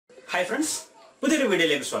Hi friends, പുതിയൊരു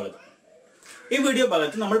വീഡിയോയിലേക്ക് സ്വാഗതം. ഈ വീഡിയോ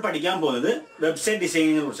ഭാഗത്ത് നമ്മൾ പഠിക്കാൻ പോകുന്നത് വെബ്സൈറ്റ്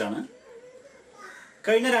ഡിസൈനിങ്ങിനെ കുറിച്ചാണ്.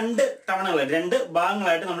 കഴിഞ്ഞ രണ്ട്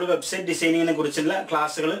ഭാഗങ്ങളായിട്ട് നമ്മൾ വെബ്സൈറ്റ് ഡിസൈനിങ്ങിനെ കുറിച്ചുള്ള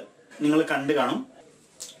ക്ലാസ്സുകൾ നിങ്ങൾ കണ്ടു കാണും.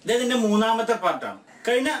 ഇതിന്റെ മൂന്നാമത്തെ പാർട്ടാണ്.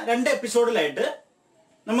 കഴിഞ്ഞ രണ്ട് എപ്പിസോഡിലായിട്ട്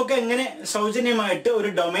നമുക്ക് എങ്ങനെ സൗജന്യമായിട്ട്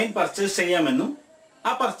ഒരു ഡൊമൈൻ പർച്ചേസ് ചെയ്യാമെന്നും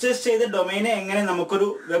ആ പർച്ചേസ് ചെയ്ത ഡൊമൈനെ എങ്ങനെ നമുക്കൊരു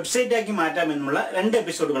വെബ്സൈറ്റ് ആക്കി മാറ്റാമെന്നുള്ള രണ്ട്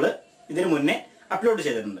എപ്പിസോഡുകൾ ഇതിനു മുന്നേ അപ്ലോഡ്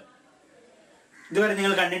ചെയ്തിട്ടുണ്ട്. ഇതുവരെ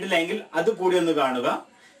നിങ്ങൾ കണ്ടിട്ടില്ലെങ്കിൽ അത് കൂടി ഒന്ന് കാണുക.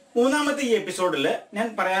 മൂന്നാമത്തെ ഈ എപ്പിസോഡിൽ ഞാൻ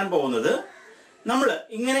പറയാൻ പോകുന്നത് നമ്മൾ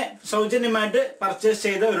ഇങ്ങനെ സൗജന്യമായിട്ട് പർച്ചേസ്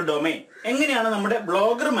ചെയ്ത ഒരു ഡൊമൈൻ എങ്ങനെയാണ് നമ്മുടെ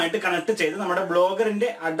ബ്ലോഗറുമായിട്ട് കണക്ട് ചെയ്ത് നമ്മുടെ ബ്ലോഗറിന്റെ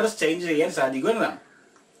അഡ്രസ് ചേഞ്ച് ചെയ്യാൻ സാധിക്കും എന്നതാണ്.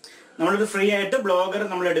 നമ്മളൊരു ഫ്രീ ആയിട്ട് ബ്ലോഗർ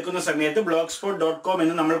നമ്മൾ എടുക്കുന്ന സമയത്ത് blogspot.com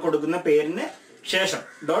എന്ന് നമ്മൾ കൊടുക്കുന്ന പേരിന് ശേഷം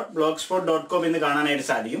 .blogspot.com എന്ന് കാണാനായിട്ട്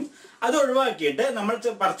സാധിക്കും. അത് ഒഴിവാക്കിയിട്ട് നമ്മൾ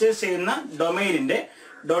പർച്ചേസ് ചെയ്യുന്ന ഡൊമൈനിന്റെ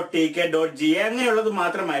 .tk .ga അങ്ങനെയുള്ളത്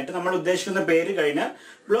മാത്രമായിട്ട് നമ്മൾ ഉദ്ദേശിക്കുന്ന പേര് കഴിഞ്ഞാൽ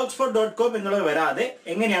blogspot.com എന്നുള്ളത് വരാതെ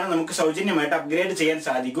എങ്ങനെയാണ് നമുക്ക് സൗജന്യമായിട്ട് അപ്ഗ്രേഡ് ചെയ്യാൻ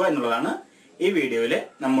സാധിക്കുക എന്നുള്ളതാണ് ഈ വീഡിയോയിലെ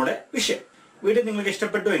നമ്മുടെ വിഷയം. വീഡിയോ നിങ്ങൾക്ക്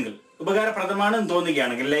ഇഷ്ടപ്പെട്ടുവെങ്കിൽ ഉപകാരപ്രദമാണെന്ന്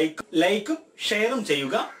തോന്നുകയാണെങ്കിൽ ലൈക്കും ഷെയറും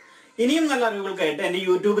ചെയ്യുക. ഇനിയും നല്ല അറിവുകൾക്കായിട്ട് എന്റെ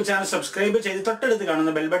യൂട്യൂബ് ചാനൽ സബ്സ്ക്രൈബ് ചെയ്ത് തൊട്ടടുത്ത്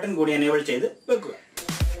കാണുന്ന ബെൽ ബട്ടൺ കൂടി എനേബിൾ ചെയ്ത് വെക്കുക.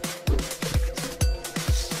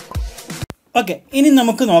 ഓക്കെ, ഇനി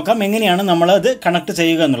നമുക്ക് നോക്കാം എങ്ങനെയാണ് നമ്മളത് കണക്ട്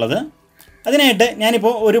ചെയ്യുക എന്നുള്ളത്. അതിനായിട്ട്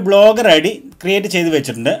ഞാനിപ്പോൾ ഒരു ബ്ലോഗർ ഐ ഡി ക്രിയേറ്റ് ചെയ്ത്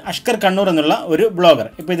വെച്ചിട്ടുണ്ട്. അഷ്കർ കണ്ണൂർ എന്നുള്ള ഒരു ബ്ലോഗർ.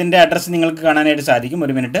 ഇപ്പോൾ ഇതിൻ്റെ അഡ്രസ്സ് നിങ്ങൾക്ക് കാണാനായിട്ട് സാധിക്കും.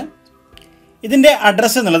 ഒരു മിനിറ്റ്. ഇതിൻ്റെ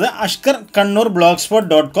അഡ്രസ്സ് എന്നുള്ളത് ashkar kannur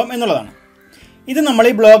blogspot.com എന്നുള്ളതാണ്. ഇത് നമ്മൾ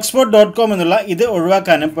ഈ blogspot.com എന്നുള്ള ഇത്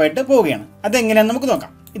ഒഴിവാക്കാനായിട്ട് പോവുകയാണ്. അതെങ്ങനെയാണെന്ന് നമുക്ക്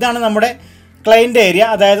നോക്കാം. ഇതാണ് നമ്മുടെ ക്ലയൻറ്റ് ഏരിയ,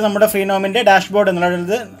 അതായത് നമ്മുടെ ഫ്രീനോമിൻ്റെ ഡാഷ്ബോർഡ്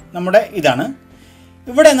എന്നുള്ളത് നമ്മുടെ ഇതാണ്.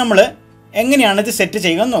 ഇവിടെ നമ്മൾ എങ്ങനെയാണ് ഇത് സെറ്റ്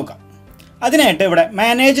ചെയ്യുക എന്ന് നോക്കാം. അതിനായിട്ട് ഇവിടെ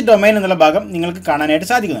മാനേജ് ഡൊമൈൻ എന്നുള്ള ഭാഗം നിങ്ങൾക്ക് കാണാനായിട്ട്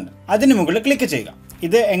സാധിക്കുന്നുണ്ട്. അതിന് മുകളിൽ ക്ലിക്ക് ചെയ്യുക.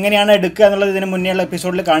 ഇത് എങ്ങനെയാണ് എടുക്കുക എന്നുള്ളത് ഇതിന് മുന്നേയുള്ള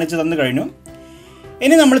എപ്പിസോഡിൽ കാണിച്ചു തന്നു കഴിഞ്ഞു.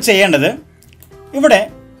 ഇനി നമ്മൾ ചെയ്യേണ്ടത് ഇവിടെ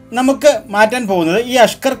നമുക്ക് മാറ്റാൻ പോകുന്നത് ഈ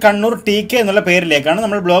അഷ്കർ കണ്ണൂർ TK എന്നുള്ള പേരിലേക്കാണ്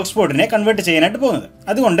നമ്മൾ ബ്ലോഗ് സ്പോട്ടിനെ കൺവേർട്ട് ചെയ്യാനായിട്ട് പോകുന്നത്.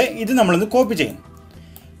 അതുകൊണ്ട് ഇത് നമ്മളൊന്ന് കോപ്പി ചെയ്യുന്നു.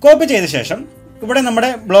 കോപ്പി ചെയ്ത ശേഷം ഇവിടെ നമ്മുടെ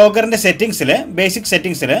ബ്ലോഗറിൻ്റെ സെറ്റിങ്സിൽ ബേസിക്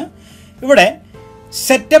സെറ്റിങ്സിൽ ഇവിടെ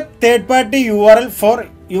setup third party URL for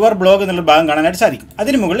your blog എന്നുള്ള ഭാഗം കാണാനായിട്ട് സാധിക്കും.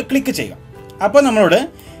 അതിന് മുകളിൽ ക്ലിക്ക് ചെയ്യുക. അപ്പോൾ നമ്മളോട്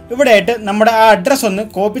ഇവിടെയായിട്ട് നമ്മുടെ ആ അഡ്രസ്സ് ഒന്ന്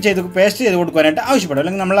കോപ്പി ചെയ്ത് പേസ്റ്റ് ചെയ്ത് കൊടുക്കാനായിട്ട് ആവശ്യപ്പെടും.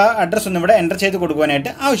 അല്ലെങ്കിൽ നമ്മൾ ആ അഡ്രസ്സ് ഒന്ന് ഇവിടെ എൻ്റർ ചെയ്ത്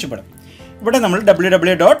കൊടുക്കാനായിട്ട് ആവശ്യപ്പെടും. ഇവിടെ നമ്മൾ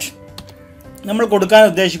www. നമ്മൾ കൊടുക്കാൻ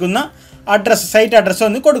ഉദ്ദേശിക്കുന്ന അഡ്രസ്സ് സൈറ്റ് അഡ്രസ്സ്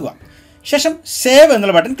ഒന്ന് കൊടുക്കുക. ശേഷം സേവ്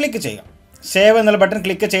എന്നുള്ള ബട്ടൺ ക്ലിക്ക് ചെയ്യുക. സേവ് എന്നുള്ള ബട്ടൺ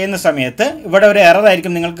ക്ലിക്ക് ചെയ്യുന്ന സമയത്ത് ഇവിടെ ഒരു എറർ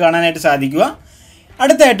ആയിരിക്കും നിങ്ങൾക്ക് കാണാനായിട്ട് സാധിക്കുക.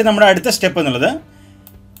 അടുത്തായിട്ട് നമ്മുടെ അടുത്ത സ്റ്റെപ്പ് എന്നുള്ളത്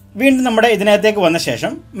വീണ്ടും നമ്മുടെ ഇതിനകത്തേക്ക് വന്ന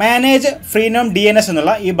ശേഷം മാനേജ് ഫ്രീനോം DNS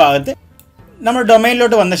എന്നുള്ള ഈ ഭാഗത്ത് നമ്മൾ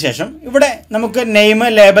ഡൊമൈനിലോട്ട് വന്ന ശേഷം ഇവിടെ നമുക്ക് നെയിം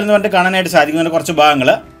ലേബൽ എന്ന് പറഞ്ഞിട്ട് കാണാനായിട്ട് സാധിക്കുന്ന കുറച്ച് ഭാഗങ്ങൾ,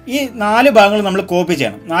 ഈ 4 ഭാഗങ്ങൾ നമ്മൾ കോപ്പി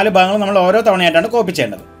ചെയ്യണം. 4 ഭാഗങ്ങൾ നമ്മൾ ഓരോ തവണയായിട്ടാണ് കോപ്പി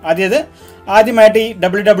ചെയ്യേണ്ടത്. ആദ്യമായിട്ട് ഈ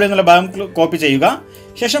www എന്നുള്ള ഭാഗം കോപ്പി ചെയ്യുക.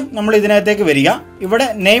 ശേഷം നമ്മൾ ഇതിനകത്തേക്ക് വരിക. ഇവിടെ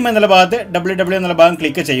നെയിം എന്നുള്ള ഭാഗത്ത് www എന്നുള്ള ഭാഗം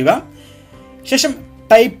ക്ലിക്ക് ചെയ്യുക. ശേഷം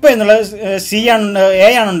ടൈപ്പ് എന്നുള്ള A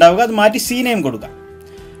ആണ് ഉണ്ടാവുക, അത് മാറ്റി C നെയിം കൊടുക്കുക.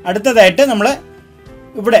 അടുത്തതായിട്ട് നമ്മൾ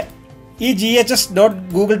ഇവിടെ ഈ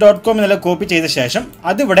ghs.google.com എന്നുള്ള കോപ്പി ചെയ്ത ശേഷം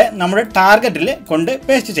അതിവിടെ നമ്മുടെ ടാർഗറ്റിൽ കൊണ്ട്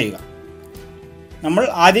പേസ്റ്റ് ചെയ്യുക. നമ്മൾ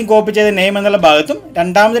ആദ്യം കോപ്പി ചെയ്ത നെയിം എന്നുള്ള ഭാഗത്തും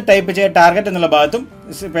രണ്ടാമത് ടൈപ്പ് ചെയ്ത ടാർഗറ്റ് എന്നുള്ള ഭാഗത്തും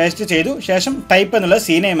പേസ്റ്റ് ചെയ്തു. ശേഷം ടൈപ്പ് എന്നുള്ള C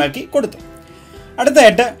നെയിമാക്കി കൊടുത്തു.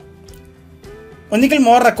 അടുത്തതായിട്ട് ഒന്നുകിൽ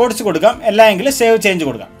മോർ റെക്കോർഡ്സ് കൊടുക്കാം, അല്ലെങ്കിൽ സേവ് ചേഞ്ച്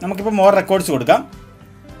കൊടുക്കാം. നമുക്കിപ്പോൾ മോർ റെക്കോർഡ്സ് കൊടുക്കാം.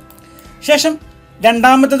 ശേഷം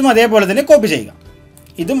രണ്ടാമത്തതും അതേപോലെ തന്നെ കോപ്പി ചെയ്യുക.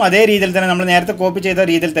 ഇതും അതേ രീതിയിൽ തന്നെ നമ്മൾ നേരത്തെ കോപ്പി ചെയ്ത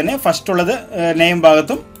രീതിയിൽ തന്നെ ഫസ്റ്റ് ഉള്ളത് നെയിം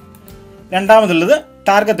ഭാഗത്തും രണ്ടാമതുള്ളത്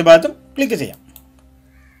ടാർഗറ്റ് ഭാഗത്തും ക്ലിക്ക് ചെയ്യാം.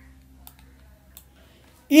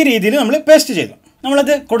 ഈ രീതിയിൽ നമ്മൾ പേസ്റ്റ് ചെയ്തു.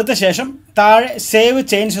 നമ്മളത് കൊടുത്ത ശേഷം താഴെ സേവ്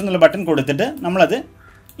ചേഞ്ച് എന്നുള്ള ബട്ടൺ കൊടുത്തിട്ട് നമ്മളത്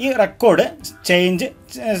ഈ റെക്കോർഡ്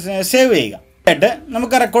സേവ് ചെയ്യുക. ആയിട്ട്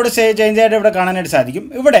നമുക്ക് റെക്കോർഡ് ചേഞ്ച് ആയിട്ട് ഇവിടെ കാണാനായിട്ട് സാധിക്കും.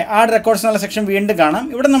 ഇവിടെ ആഡ് റെക്കോർഡ്സ് എന്നുള്ള സെക്ഷൻ വീണ്ടും കാണാം.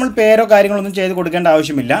 ഇവിടെ നമ്മൾ പേരോ കാര്യങ്ങളൊന്നും ചെയ്ത് കൊടുക്കേണ്ട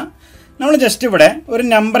ആവശ്യമില്ല. നമ്മൾ ജസ്റ്റ് ഇവിടെ ഒരു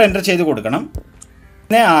നമ്പർ എൻ്റർ ചെയ്ത് കൊടുക്കണം.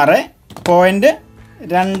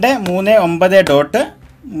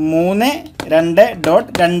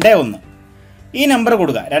 16.239.32.21 ഈ നമ്പർ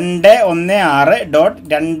കൊടുക്കുക.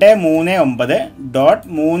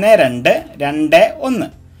 216.239.32.21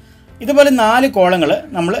 ഇതുപോലെ 4 കോളങ്ങൾ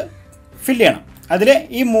നമ്മൾ ഫില്ല് ചെയ്യണം. അതിൽ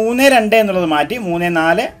ഈ 32 എന്നുള്ളത് മാറ്റി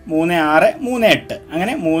 34, 36, 38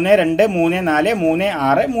 അങ്ങനെ 32, 34,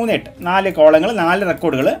 36, 38 4 കോളങ്ങൾ 4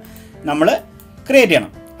 റെക്കോർഡുകൾ നമ്മൾ ക്രിയേറ്റ്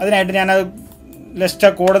ചെയ്യണം. അതിനായിട്ട് ഞാനത് ലിസ്റ്റ്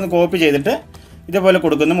കോഡൊന്ന് കോപ്പി ചെയ്തിട്ട് ഇതേപോലെ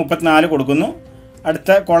കൊടുക്കുന്നു. 34 കൊടുക്കുന്നു. അടുത്ത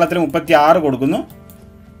കോളത്തിൽ 36 കൊടുക്കുന്നു.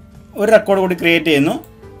 ഒരു റെക്കോർഡ് കൂടി ക്രിയേറ്റ് ചെയ്യുന്നു.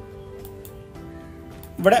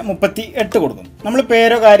 ഇവിടെ 38 കൊടുക്കുന്നു. നമ്മൾ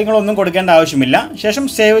പേരോ കാര്യങ്ങളോ ഒന്നും കൊടുക്കേണ്ട ആവശ്യമില്ല. ശേഷം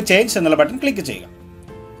സേവ് ചേഞ്ച് എന്നുള്ള ബട്ടൺ ക്ലിക്ക് ചെയ്യുക.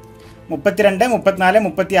 32, 34,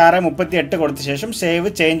 36, 38 കൊടുത്ത ശേഷം സേവ്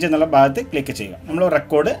ചേഞ്ച് എന്നുള്ള ഭാഗത്ത് ക്ലിക്ക് ചെയ്യുക. നമ്മൾ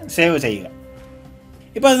റെക്കോർഡ് സേവ് ചെയ്യുക.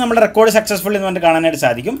 ഇപ്പോൾ അത് നമ്മുടെ റെക്കോർഡ് സക്സസ്ഫുൾ എന്ന് പറഞ്ഞിട്ട് കാണാനായിട്ട്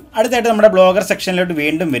സാധിക്കും. അടുത്തായിട്ട് നമ്മുടെ ബ്ലോഗർ സെക്ഷനിലോട്ട്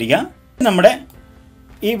വീണ്ടും വരിക. നമ്മുടെ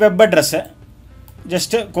ഈ വെബ് അഡ്രസ്സ്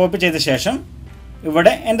ജസ്റ്റ് കോപ്പി ചെയ്ത ശേഷം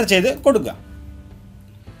ഇവിടെ എൻ്റർ ചെയ്ത് കൊടുക്കുക.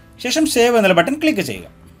 ശേഷം സേവ് എന്നുള്ള ബട്ടൺ ക്ലിക്ക് ചെയ്യുക.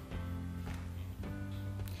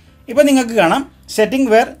 ഇപ്പോൾ നിങ്ങൾക്ക് കാണാം സെറ്റിംഗ്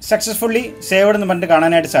വെയർ സക്സസ്ഫുള്ളി സേവ്ഡ് എന്ന് പറഞ്ഞിട്ട്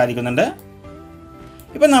കാണാനായിട്ട് സാധിക്കുന്നുണ്ട്.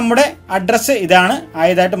 ഇപ്പോൾ നമ്മുടെ അഡ്രസ്സ് ഇതാണ്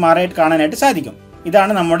ആയതായിട്ട് മാറിയിട്ട് കാണാനായിട്ട് സാധിക്കും.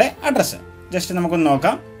 ഇതാണ് നമ്മുടെ അഡ്രസ്സ്. ജസ്റ്റ് നമുക്കൊന്ന്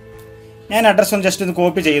നോക്കാം. ഞാൻ അഡ്രസ്സ് ഒന്ന് ജസ്റ്റ് ഒന്ന്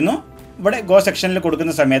കോപ്പി ചെയ്യുന്നു. ഇവിടെ ഗോ സെക്ഷനിൽ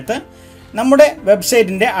കൊടുക്കുന്ന സമയത്ത് നമ്മുടെ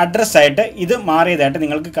വെബ്സൈറ്റിൻ്റെ അഡ്രസ്സായിട്ട് ഇത് മാറിയതായിട്ട്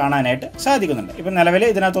നിങ്ങൾക്ക് കാണാനായിട്ട് സാധിക്കുന്നുണ്ട്. ഇപ്പോൾ നിലവിൽ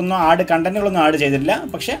ഇതിനകത്തൊന്നും കണ്ടൻറ്റുകളൊന്നും ആഡ് ചെയ്തിട്ടില്ല,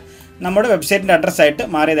 പക്ഷേ നമ്മുടെ വെബ്സൈറ്റിൻ്റെ അഡ്രസ്സായിട്ട്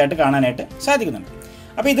മാറിയതായിട്ട് കാണാനായിട്ട് സാധിക്കുന്നുണ്ട്.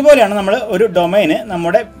 അപ്പോൾ ഇതുപോലെയാണ് നമ്മൾ ഒരു ഡൊമൈന്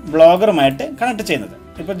നമ്മുടെ ബ്ലോഗറുമായിട്ട് കണക്ട് ചെയ്യുന്നത്.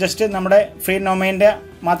 ഇപ്പോൾ ജസ്റ്റ് നമ്മുടെ ഫ്രീ ഡൊമൈൻ്റെ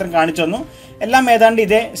മാത്രം കാണിച്ചു തന്നു. എല്ലാം ഏതാണ്ട്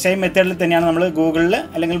ഇതേ സെയിം മെത്തേഡിൽ തന്നെയാണ് നമ്മൾ ഗൂഗിളിൽ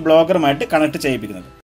അല്ലെങ്കിൽ ബ്ലോഗറുമായിട്ട് കണക്ട് ചെയ്യിപ്പിക്കുന്നത്.